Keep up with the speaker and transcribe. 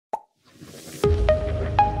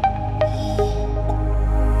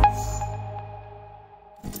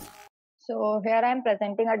So here I am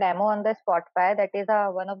presenting a demo on the Spotfire that is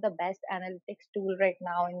one of the best analytics tool right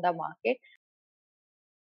now in the market.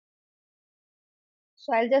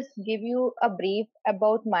 So I'll just give you a brief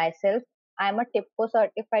about myself. I'm a TIBCO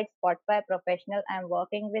certified Spotfire professional. I'm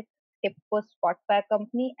working with TIBCO Spotfire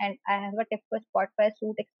company and I have a TIBCO Spotfire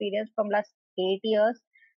suite experience from last 8 years.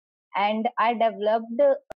 And I developed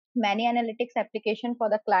many analytics application for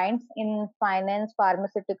the clients in finance,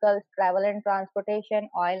 pharmaceuticals, travel and transportation,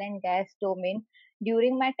 oil and gas domain.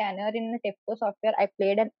 During my tenure in the TIBCO software, I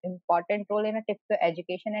played an important role in a TIBCO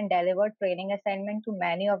education and delivered training assignment to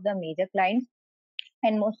many of the major clients.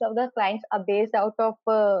 And most of the clients are based out of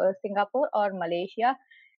Singapore or Malaysia.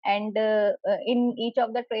 And in each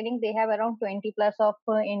of the training, they have around 20 plus of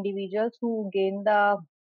individuals who gain the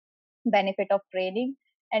benefit of training.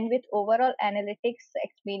 And with overall analytics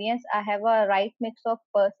experience, I have a right mix of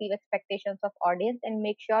perceived expectations of audience and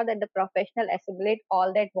make sure that the professional assimilate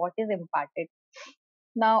all that what is imparted.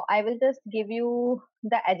 Now I will just give you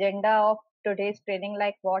the agenda of today's training,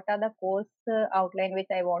 like what are the course outline which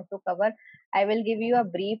I want to cover. I will give you a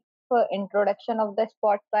brief introduction of the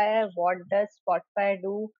Spotfire, what does Spotfire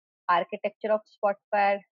do, architecture of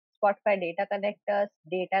Spotfire, Spotfire data connectors,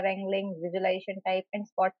 data wrangling, visualization type, and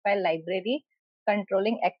Spotfire library,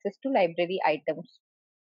 controlling access to library items.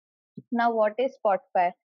 Now, what is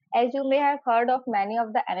Spotfire? As you may have heard of many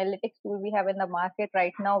of the analytics tools we have in the market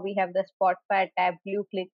right now, we have the Spotfire, TabView,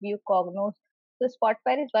 ClickView, Cognos. So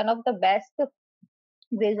Spotfire is one of the best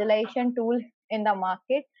visualization tool in the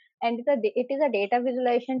market, and it is a data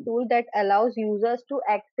visualization tool that allows users to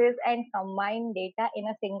access and combine data in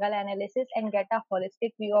a single analysis and get a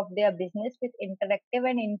holistic view of their business with interactive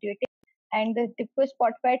and intuitive. And the TIBCO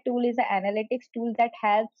Spotfire tool is an analytics tool that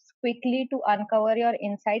helps quickly to uncover your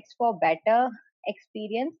insights for better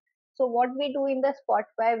experience. So what we do in the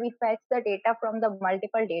Spotfire, we fetch the data from the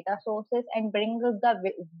multiple data sources and bring the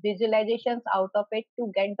visualizations out of it to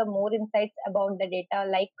get the more insights about the data,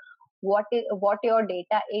 like what your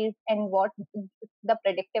data is and what the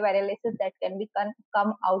predictive analysis that can be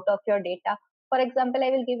come out of your data. For example, I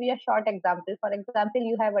will give you a short example. For example,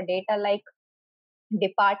 you have a data like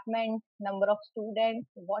department, number of students,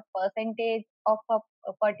 what percentage of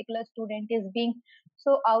a particular student is being.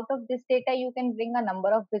 So out of this data, you can bring a number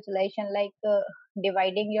of visualization, like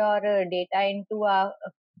dividing your data into a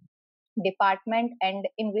department and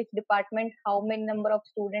in which department how many number of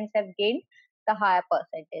students have gained the higher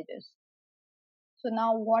percentages. So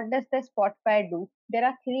now what does the Spotfire do? There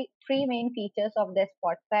are three main features of the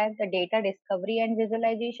Spotfire: the data discovery and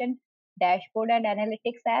visualization, dashboard and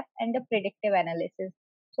analytics app, and the predictive analysis.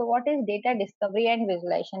 So what is data discovery and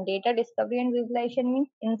visualization? Data discovery and visualization means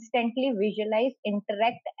instantly visualize,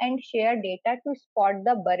 interact, and share data to spot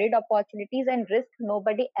the buried opportunities and risk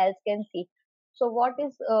nobody else can see. So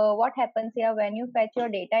what happens here when you fetch your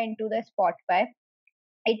data into the Spotfire?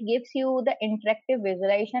 It gives you the interactive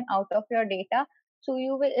visualization out of your data, so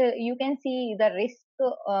you can see the risk,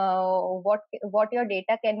 what your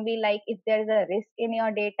data can be like if there is a risk in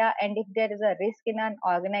your data and if there is a risk in an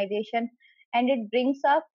organization, and it brings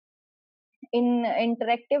up in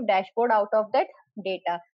interactive dashboard out of that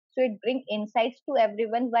data. So it brings insights to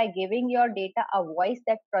everyone by giving your data a voice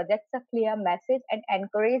that projects a clear message and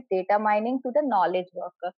encourage data mining to the knowledge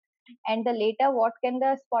worker. And the later, what can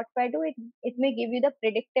the Spotfire do? It may give you the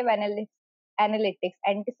predictive analytics,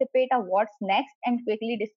 anticipate what's next, and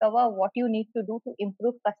quickly discover what you need to do to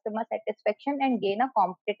improve customer satisfaction and gain a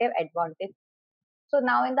competitive advantage. So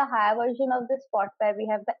now in the higher version of the Spotfire, we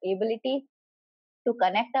have the ability to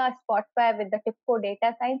connect our Spotfire with the TIBCO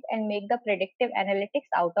data science and make the predictive analytics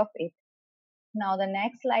out of it. Now the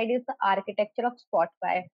next slide is the architecture of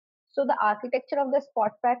Spotfire. So the architecture of the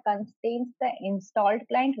Spotfire contains the installed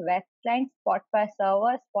client, web client, Spotfire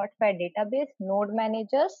server, Spotfire database, node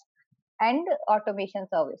managers, and automation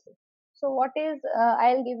services. So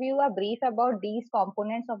I'll give you a brief about these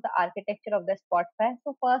components of the architecture of the Spotfire.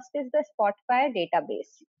 So first is the Spotfire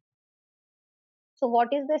database. So what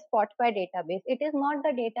is the Spotfire database? It is not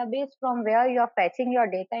the database from where you are fetching your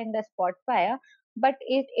data in the Spotfire, but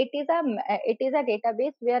it is a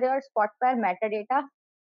database where your Spotfire metadata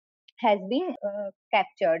has been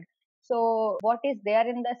captured. So what is there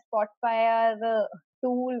in the Spotfire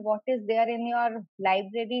tool? What is there in your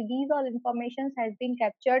library? These all informations has been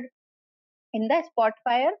captured in the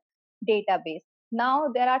Spotfire database. Now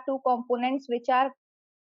there are two components which are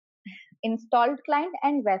installed client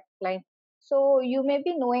and web client. So you may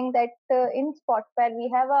be knowing that in Spotfire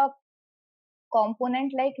we have a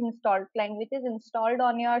component like installed client which is installed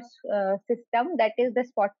on your system, that is the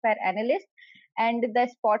Spotfire analyst, And the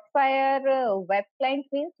Spotfire web client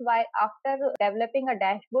means why after developing a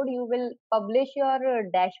dashboard, you will publish your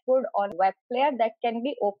dashboard on web player that can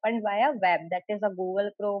be opened via web, that is a Google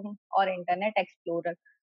Chrome or Internet Explorer.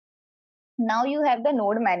 Now you have the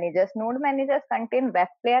node managers. Node managers contain web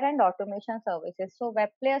player and automation services. So web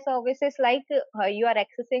player services like you are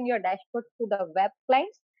accessing your dashboard to the web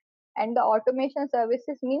clients, and the automation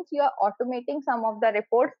services means you are automating some of the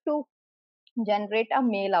reports to generate a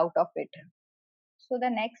mail out of it. So the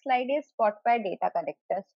next slide is Spotfire data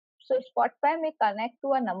connectors. So Spotfire may connect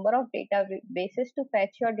to a number of databases to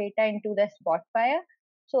fetch your data into the Spotfire.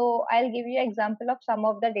 So I'll give you an example of some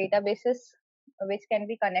of the databases which can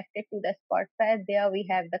be connected to the Spotfire. There we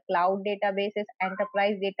have the cloud databases,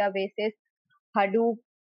 enterprise databases, Hadoop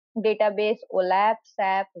database, OLAP,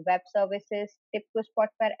 SAP, web services, TIBCO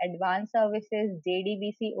Spotfire advanced services,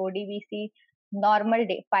 JDBC, ODBC, normal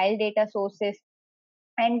file data sources,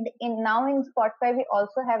 and in Spotfire we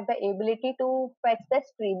also have the ability to fetch the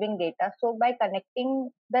streaming data. So by connecting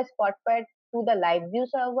the Spotfire to the live view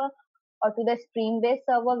server or to the stream based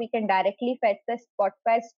server, we can directly fetch the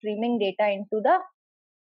Spotfire streaming data into the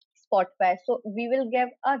Spotfire. So we will get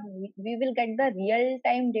the real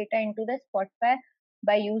time data into the Spotfire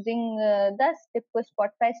by using the TIBCO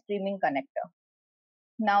Spotfire streaming connector.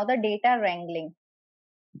 Now the data wrangling.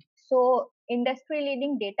 So industry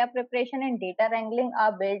leading data preparation and data wrangling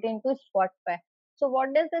are built into Spotfire. So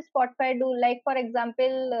what does the Spotfire do? Like for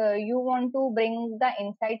example, you want to bring the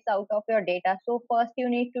insights out of your data. So first you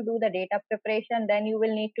need to do the data preparation, then you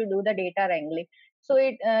will need to do the data wrangling. So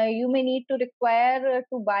you may need to require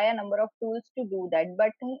to buy a number of tools to do that.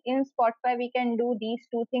 But in Spotfire we can do these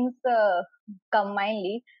two things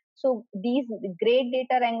combinedly. So these great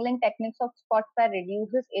data wrangling techniques of Spotfire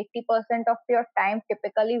reduces 80% of your time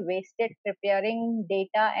typically wasted preparing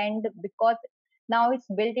data, and because now it's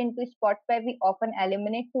built into Spotfire, we often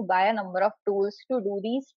eliminate to buy a number of tools to do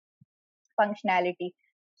these functionality.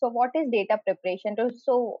 So what is data preparation?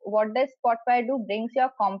 So what does Spotfire do? Brings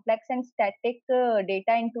your complex and static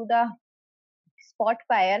data into the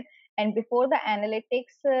Spotfire, and before the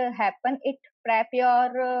analytics happen, it prep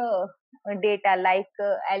your data, like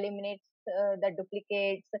eliminates the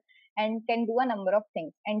duplicates and can do a number of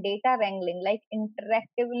things. And data wrangling, like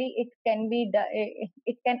interactively, it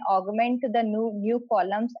can augment the new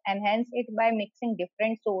columns, enhance it by mixing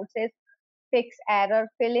different sources, fix error,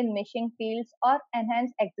 fill in missing fields, or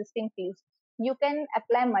enhance existing fields. You can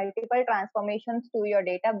apply multiple transformations to your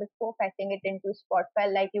data before fetching it into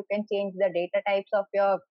Spotfire. Like you can change the data types of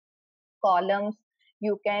your columns.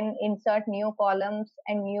 You can insert new columns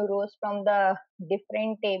and new rows from the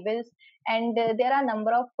different tables. And there are a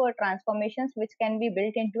number of transformations which can be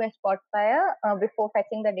built into a Spotfire before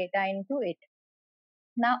fetching the data into it.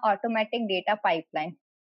 Now, automatic data pipeline.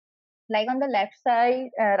 Like on the left side,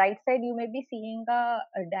 right side, you may be seeing a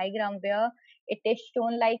diagram where it is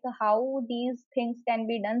shown like how these things can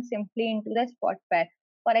be done simply into the Spotfire.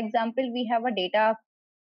 For example, we have a data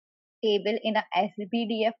table in a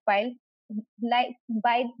SPDF file. Like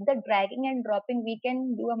by the dragging and dropping, we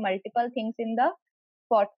can do a multiple things in the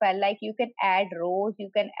Spotfire. Like you can add rows, you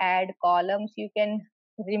can add columns, you can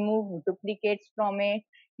remove duplicates from it,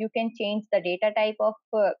 you can change the data type of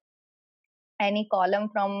any column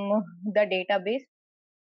from the database.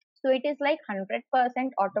 So it is like 100%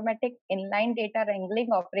 automatic inline data wrangling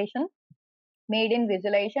operation made in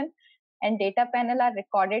visualization, and data panel are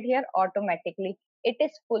recorded here automatically. It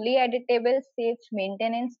is fully editable, saves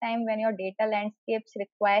maintenance time when your data landscapes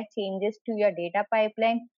require changes to your data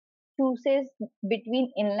pipeline, chooses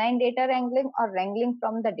between inline data wrangling or wrangling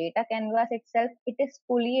from the data canvas itself. It is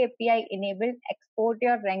fully API enabled. Export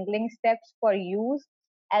your wrangling steps for use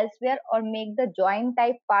elsewhere or make the join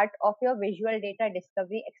type part of your visual data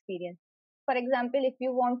discovery experience. For example, if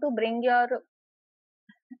you want to bring your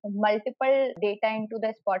multiple data into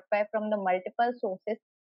the Spotfire from the multiple sources,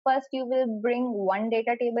 first you will bring one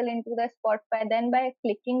data table into the Spotfire. Then by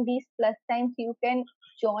clicking these plus signs, you can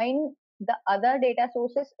join the other data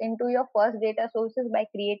sources into your first data sources by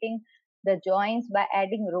creating the joins, by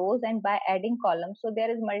adding rows, and by adding columns. So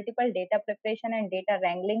there is multiple data preparation and data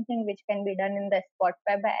wrangling thing which can be done in the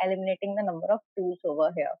Spotfire by eliminating the number of tools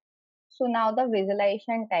over here. So now the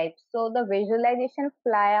visualization types. So the visualization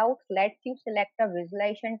flyout lets you select a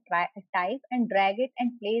visualization type and drag it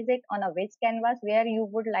and place it on a which canvas where you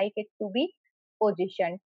would like it to be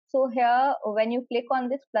positioned. So here, when you click on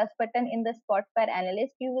this plus button in the Spotfire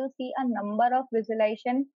Analyst, you will see a number of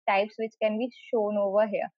visualization types which can be shown over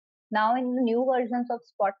here. Now in the new versions of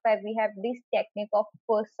Spotfire, we have this technique of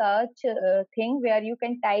search thing where you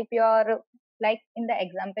can type your Like in the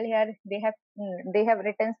example here, they have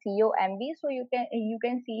written COMB, so you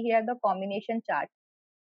can see here the combination chart.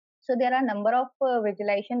 So there are a number of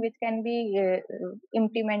visualization which can be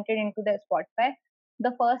implemented into the Spotfire.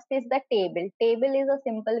 The first is the table. Table is a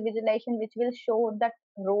simple visualization which will show the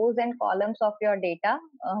rows and columns of your data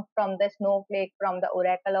from the Snowflake, from the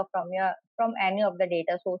Oracle, or from any of the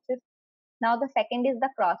data sources. Now the second is the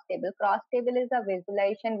cross table. Cross table is a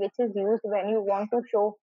visualization which is used when you want to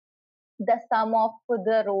show the sum of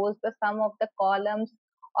the rows, the sum of the columns,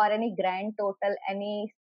 or any grand total,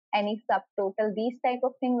 any subtotal, these type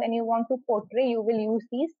of thing. When you want to portray, you will use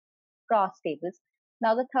these cross tables.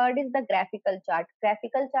 Now the third is the graphical chart.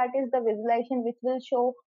 Graphical chart is the visualization which will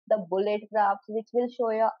show the bullet graphs, which will show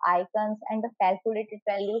your icons and the calculated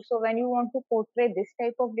value. So when you want to portray this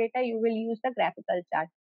type of data, you will use the graphical chart.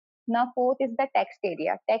 Now fourth is the text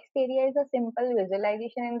area. Text area is a simple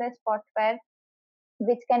visualization in the Spotfire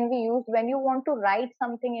which can be used when you want to write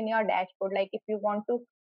something in your dashboard. Like if you want to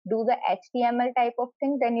do the HTML type of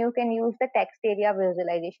thing, then you can use the text area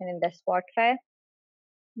visualization in the Spotfire.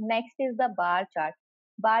 Next is the bar chart.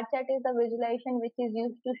 Bar chart is the visualization which is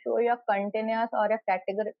used to show your continuous or a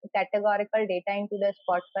categorical data into the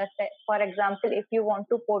Spotfire. For example, if you want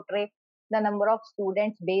to portray the number of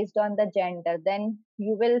students based on the gender, then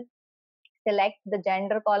you will select the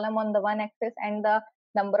gender column on the one axis and the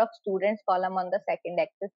number of students column on the second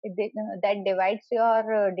axis. That divides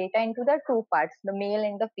your data into the two parts, the male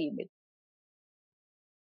and the female.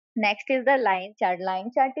 Next is the line chart. Line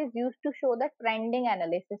chart is used to show the trending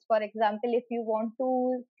analysis. For example, if you want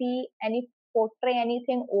to see portray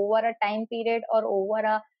anything over a time period or over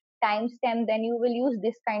a timestamp, then you will use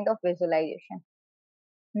this kind of visualization.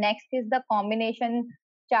 Next is the combination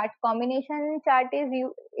chart. Combination chart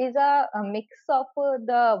is a mix of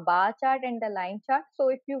the bar chart and the line chart. So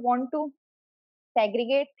if you want to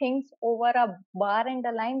segregate things over a bar and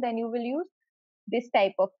a line, then you will use this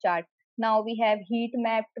type of chart. Now we have heat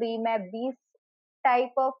map, tree map. These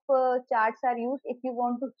type of charts are used if you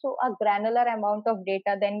want to show a granular amount of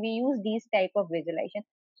data. Then we use these type of visualization.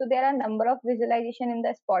 So there are a number of visualization in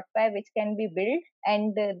the Spotfire which can be built,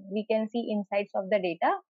 and we can see insights of the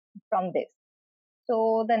data from this.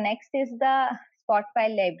 So the next is the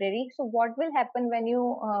Spotfire library. So what will happen when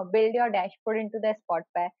you build your dashboard into the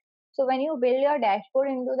Spotfire? So when you build your dashboard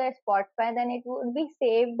into the Spotfire, then it will be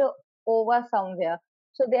saved over somewhere.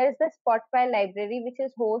 So there is the Spotfire library which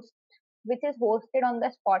is hosted on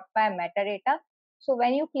the Spotfire metadata. So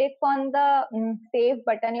when you click on the save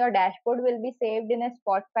button, your dashboard will be saved in a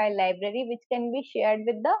Spotfire library, which can be shared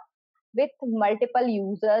with multiple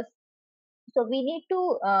users. So we need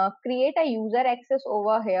to create a user access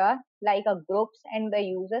over here, like a groups and the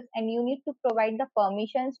users, and you need to provide the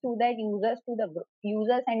permissions to that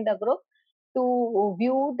users and the group to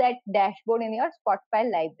view that dashboard in your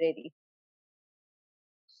Spotfire library.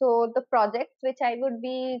 So the projects which I would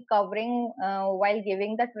be covering while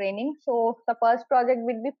giving the training. So the first project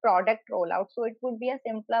will be product rollout. So it would be a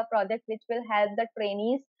simpler project which will help the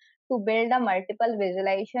trainees to build a multiple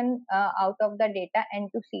visualization out of the data and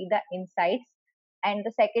to see the insights. And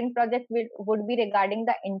the second project would be regarding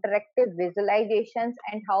the interactive visualizations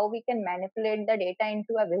and how we can manipulate the data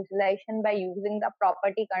into a visualization by using the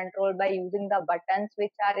property control, by using the buttons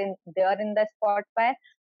which are there in the Spotfire.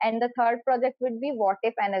 And the third project would be what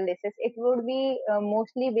if analysis. It would be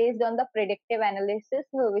mostly based on the predictive analysis,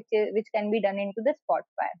 which can be done into the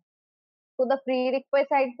Spotfire. So the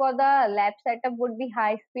prerequisite for the lab setup would be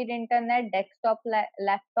high speed internet, desktop,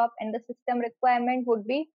 laptop, and the system requirement would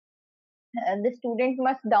be the student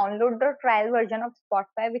must download the trial version of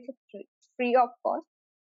Spotfire, which is free of cost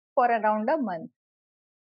for around a month.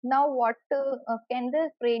 Now, what can the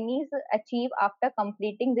trainees achieve after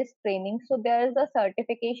completing this training? So there is a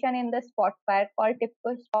certification in the Spotfire called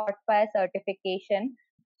TIBCO Spotfire Certification.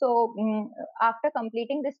 So after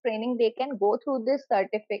completing this training, they can go through this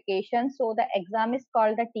certification. So the exam is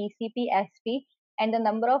called the TCP/SP, and the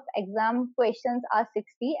number of exam questions are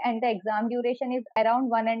 60, and the exam duration is around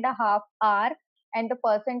 1.5 hour, and the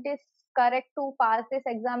percentage correct to pass this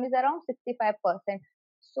exam is around 65%.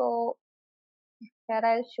 So here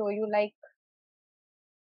I'll show you like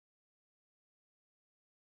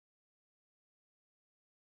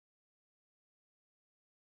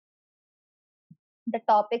the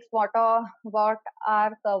topics what are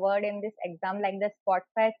covered in this exam, like the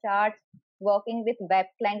Spotfire charts, working with web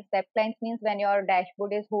clients. Web clients means when your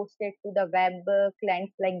dashboard is hosted to the web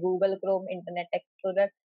clients like Google Chrome, Internet Explorer.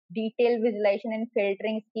 Detailed visualization and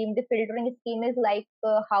filtering scheme. The filtering scheme is like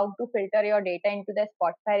how to filter your data into the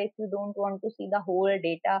Spotfire if you don't want to see the whole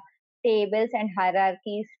data. tables and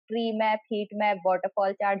hierarchies, tree map, heat map,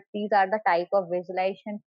 waterfall charts. These are the type of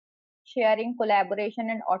visualization. Sharing, collaboration,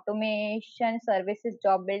 and automation services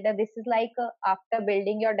job builder. This is like after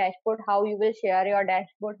building your dashboard, how you will share your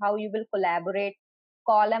dashboard, how you will collaborate.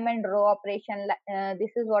 Column and row operation. This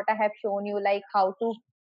is what I have shown you, like how to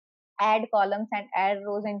add columns and add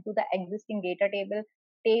rows into the existing data table,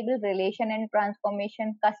 table relation and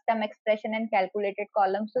transformation, custom expression and calculated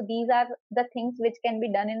columns. So these are the things which can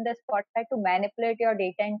be done in the Spotfire to manipulate your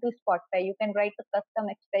data into Spotfire. You can write the custom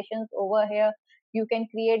expressions over here. You can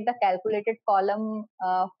create the calculated column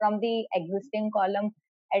from the existing column,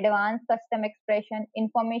 advanced custom expression,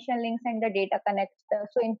 information links, and the data connects.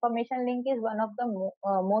 So information link is one of the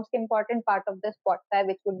most important part of the Spotfire,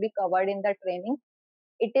 which would be covered in the training.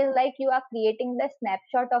 It is like you are creating the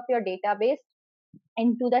snapshot of your database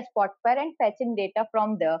into the Spotfire and fetching data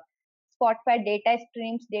from the Spotfire data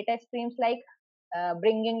streams like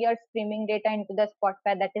bringing your streaming data into the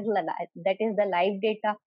Spotfire, that is the live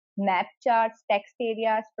data, map charts, text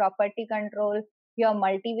areas, property control, your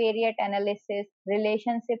multivariate analysis,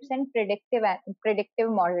 relationships, and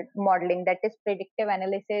modeling, that is predictive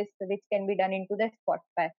analysis, which can be done into the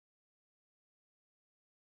Spotfire.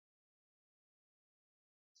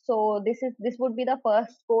 So this would be the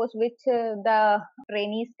first course which the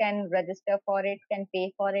trainees can register for it, can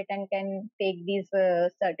pay for it, and can take these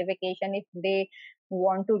certification if they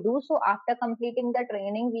want to do so. After completing the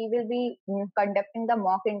training, we will be conducting the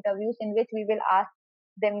mock interviews in which we will ask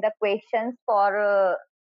them the questions for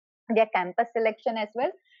their campus selection as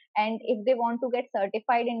well. And if they want to get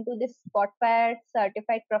certified into this Spotfire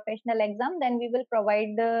certified professional exam, then we will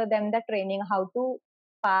provide them the training how to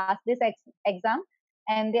pass this exam.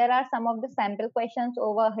 And there are some of the sample questions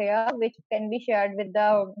over here which can be shared with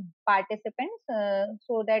the participants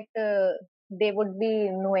so that they would be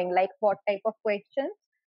knowing like what type of questions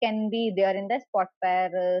can be there in the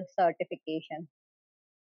Spotfire certification.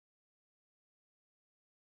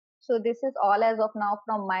 So this is all as of now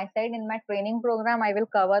from my side. In my training program, I will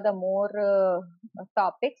cover the more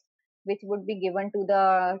topics which would be given to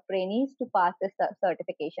the trainees to pass this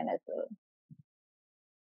certification as well.